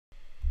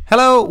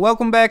Hello,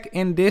 welcome back.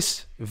 In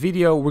this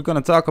video we're going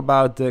to talk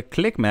about the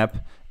Clickmap,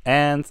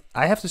 and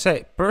I have to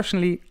say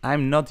personally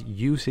I'm not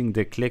using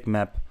the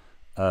Clickmap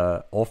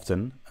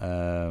often,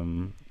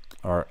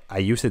 or I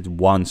used it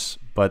once,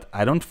 but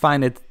I don't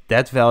find it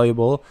that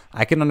valuable.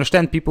 I can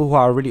understand people who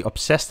are really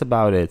obsessed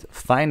about it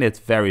find it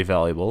very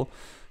valuable,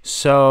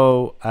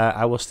 so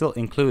I will still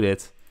include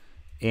it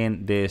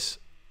in this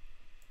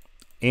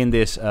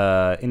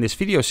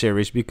video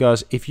series,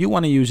 because if you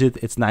want to use it,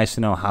 it's nice to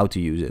know how to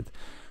use it.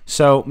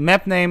 So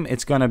map name,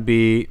 it's gonna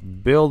be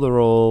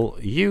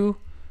BuilderAll U,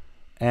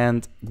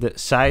 and the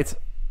site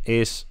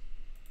is,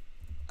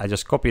 I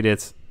just copied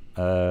it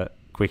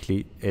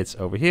quickly, it's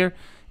over here.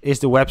 Is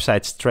the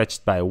website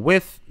stretched by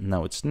width?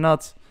 No, it's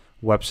not.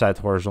 Website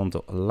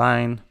horizontal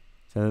align.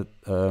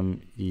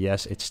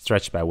 Yes, it's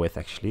stretched by width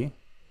actually.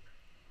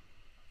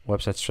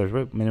 Website stretched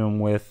width, minimum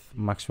width,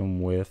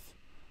 maximum width.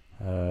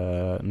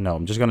 No,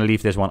 I'm just gonna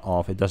leave this one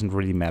off. It doesn't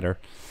really matter.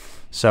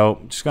 So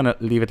I'm just gonna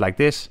leave it like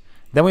this.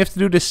 Then we have to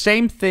do the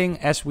same thing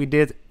as we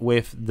did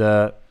with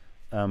the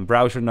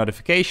browser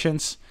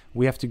notifications.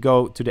 We have to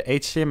go to the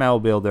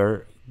HTML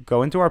builder,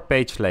 go into our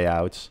page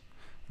layouts,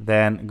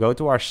 then go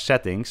to our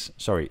settings.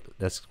 Sorry,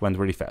 that went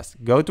really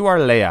fast. Go to our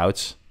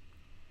layouts,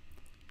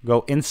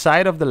 go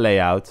inside of the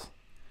layout.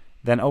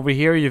 Then over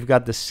here you've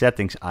got the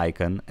settings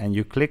icon, and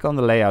you click on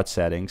the layout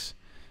settings,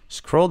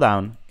 scroll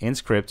down in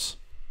scripts,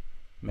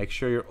 make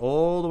sure you're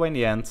all the way in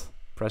the end,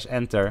 press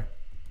enter.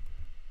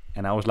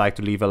 And I always like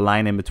to leave a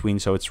line in between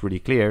so it's really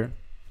clear.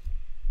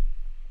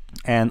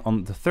 And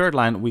on the third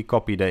line, we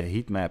copy the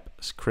heat map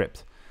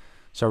script.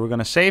 So we're going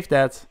to save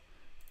that,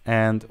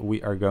 and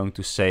we are going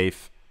to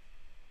save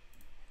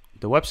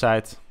the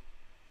website.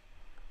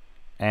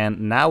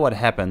 And now what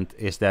happened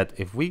is that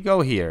if we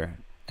go here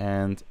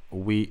and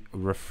we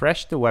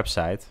refresh the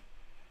website,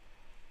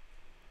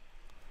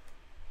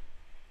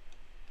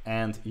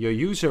 and your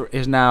user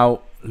is now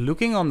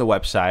looking on the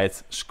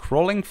website,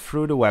 scrolling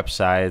through the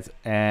website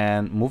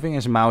and moving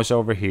his mouse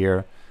over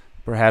here,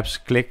 perhaps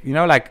click, you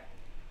know, like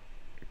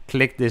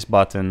click this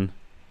button,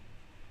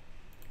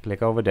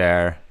 click over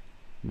there,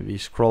 maybe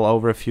scroll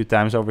over a few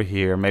times over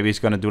here. Maybe he's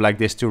going to do like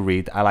this to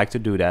read. I like to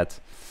do that.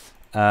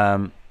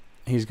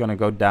 He's going to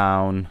go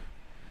down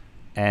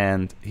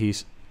and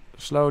he's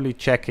slowly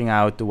checking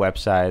out the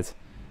website.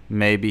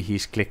 Maybe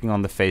he's clicking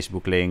on the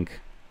Facebook link.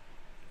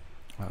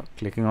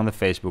 Clicking on the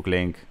Facebook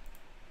link,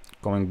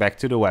 going back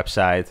to the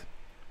website,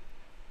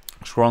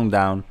 scrolling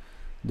down,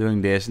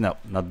 doing this, no,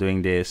 not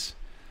doing this,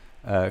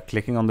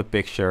 clicking on the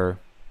picture,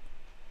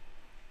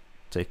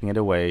 taking it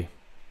away,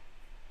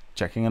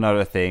 checking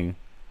another thing,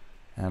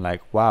 and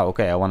like, wow,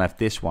 okay, I want to have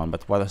this one,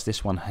 but what does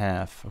this one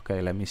have?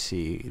 Okay, let me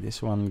see.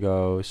 This one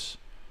goes,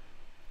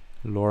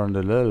 Lauren,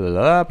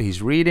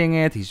 he's reading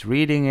it, he's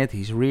reading it,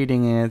 he's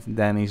reading it,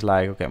 then he's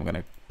like, okay, I'm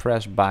gonna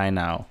press buy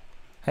now.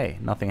 Hey,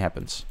 nothing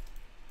happens.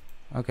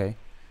 Okay,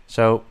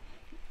 so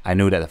I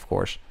knew that, of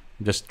course.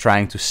 I'm just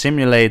trying to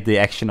simulate the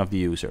action of the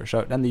user.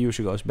 So then the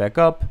user goes back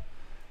up,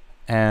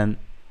 and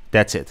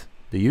that's it.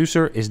 The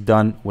user is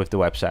done with the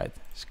website.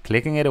 It's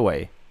clicking it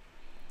away.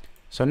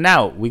 So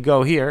now we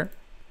go here,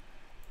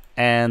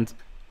 and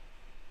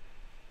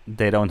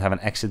they don't have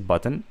an exit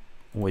button,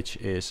 which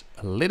is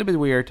a little bit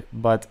weird,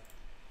 but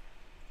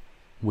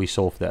we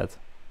solved that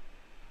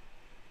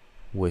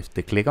with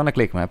the click on the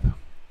click map.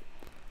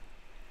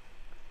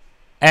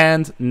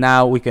 And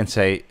now we can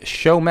say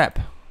show map.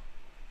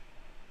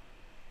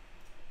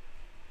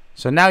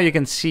 So now you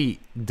can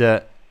see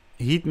the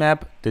heat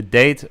map, the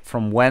date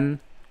from when,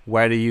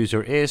 where the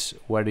user is,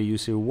 where the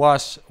user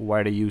was,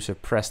 where the user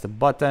pressed the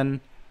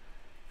button,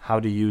 how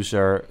the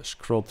user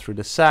scrolled through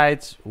the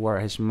site, where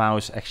his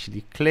mouse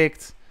actually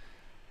clicked.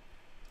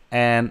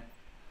 And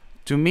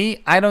to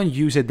me, I don't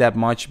use it that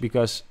much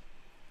because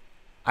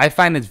I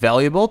find it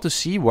valuable to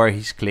see where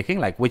he's clicking,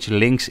 like which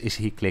links is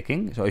he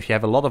clicking. So if you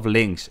have a lot of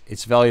links,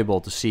 it's valuable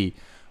to see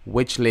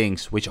which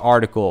links, which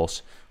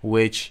articles,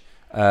 which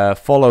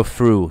follow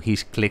through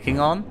he's clicking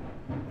on.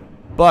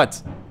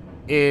 But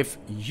if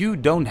you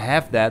don't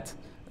have that,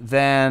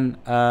 then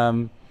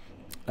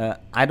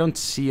I don't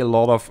see a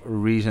lot of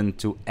reason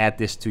to add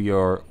this to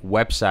your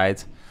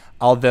website,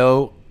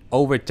 although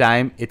over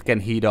time it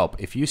can heat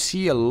up. If you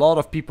see a lot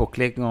of people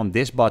clicking on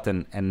this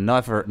button and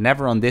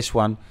never on this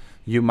one,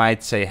 you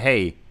might say,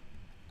 hey,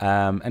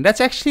 and that's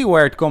actually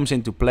where it comes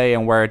into play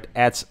and where it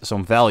adds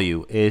some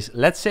value is,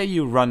 let's say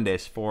you run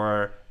this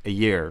for a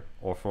year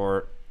or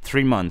for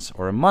 3 months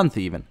or a month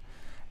even,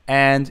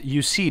 and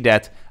you see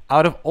that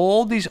out of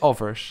all these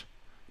offers,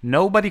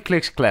 nobody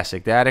clicks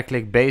classic. They either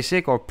click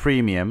basic or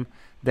premium.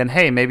 Then,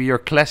 hey, maybe your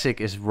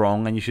classic is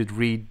wrong and you should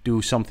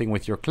redo something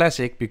with your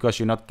classic because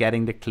you're not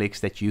getting the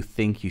clicks that you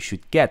think you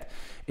should get.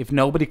 If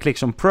nobody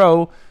clicks on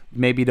pro,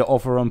 maybe the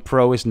offer on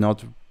pro is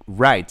not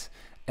right.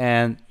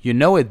 And you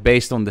know it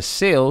based on the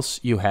sales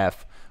you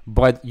have,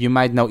 but you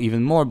might know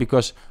even more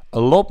because a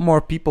lot more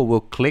people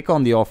will click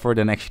on the offer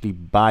than actually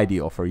buy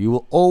the offer. You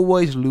will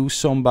always lose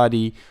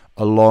somebody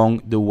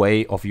along the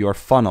way of your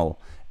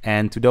funnel.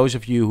 And to those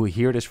of you who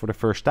hear this for the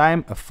first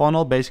time, a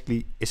funnel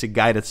basically is a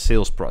guided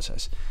sales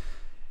process.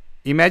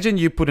 imagine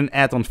you put an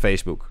ad on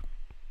Facebook.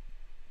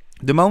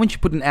 The moment you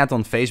put an ad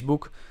on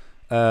Facebook,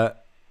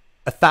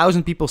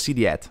 1,000 people see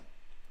the ad.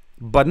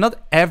 But not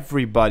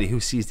everybody who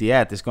sees the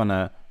ad is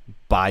gonna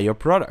buy your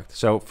product.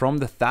 So from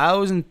the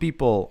 1,000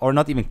 people, or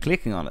not even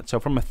clicking on it, so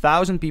from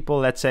 1,000 people,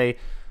 let's say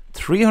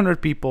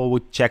 300 people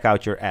would check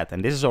out your ad.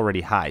 And this is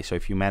already high, so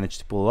if you manage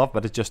to pull it off,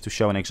 but it's just to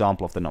show an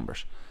example of the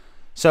numbers.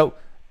 So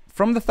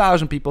from the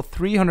 1,000 people,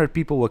 300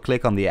 people will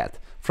click on the ad.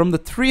 From the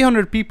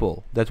 300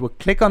 people that will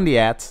click on the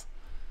ad,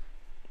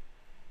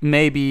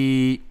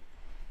 maybe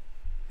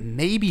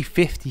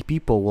 50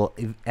 people will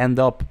end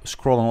up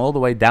scrolling all the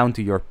way down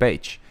to your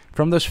page.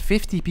 From those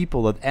 50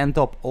 people that end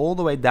up all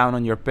the way down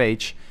on your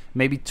page,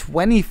 maybe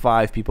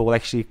 25 people will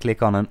actually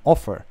click on an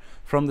offer.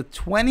 From the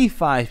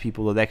 25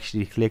 people that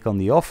actually click on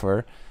the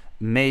offer,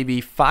 maybe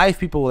 5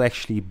 people will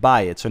actually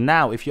buy it. So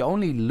now if you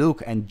only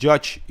look and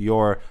judge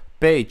your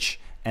page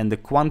and the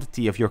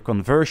quantity of your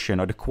conversion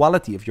or the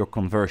quality of your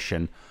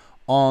conversion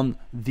on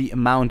the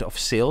amount of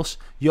sales,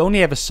 you only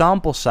have a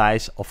sample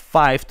size of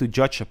 5 to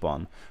judge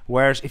upon.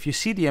 Whereas if you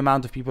see the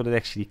amount of people that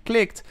actually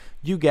clicked,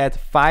 you get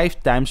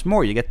 5 times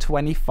more. You get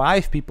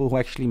 25 people who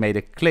actually made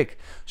a click.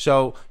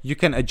 So you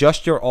can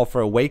adjust your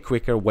offer way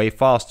quicker, way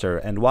faster.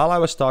 And while I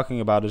was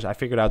talking about this, I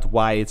figured out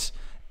why it's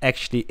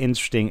actually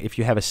interesting if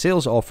you have a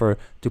sales offer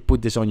to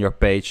put this on your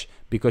page,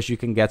 because you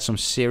can get some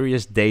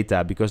serious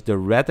data, because the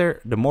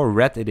more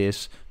red it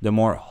is, the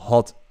more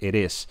hot it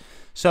is.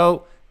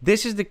 So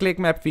this is the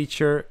ClickMap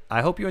feature.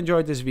 I hope you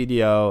enjoyed this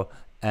video,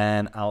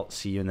 and I'll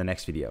see you in the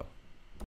next video.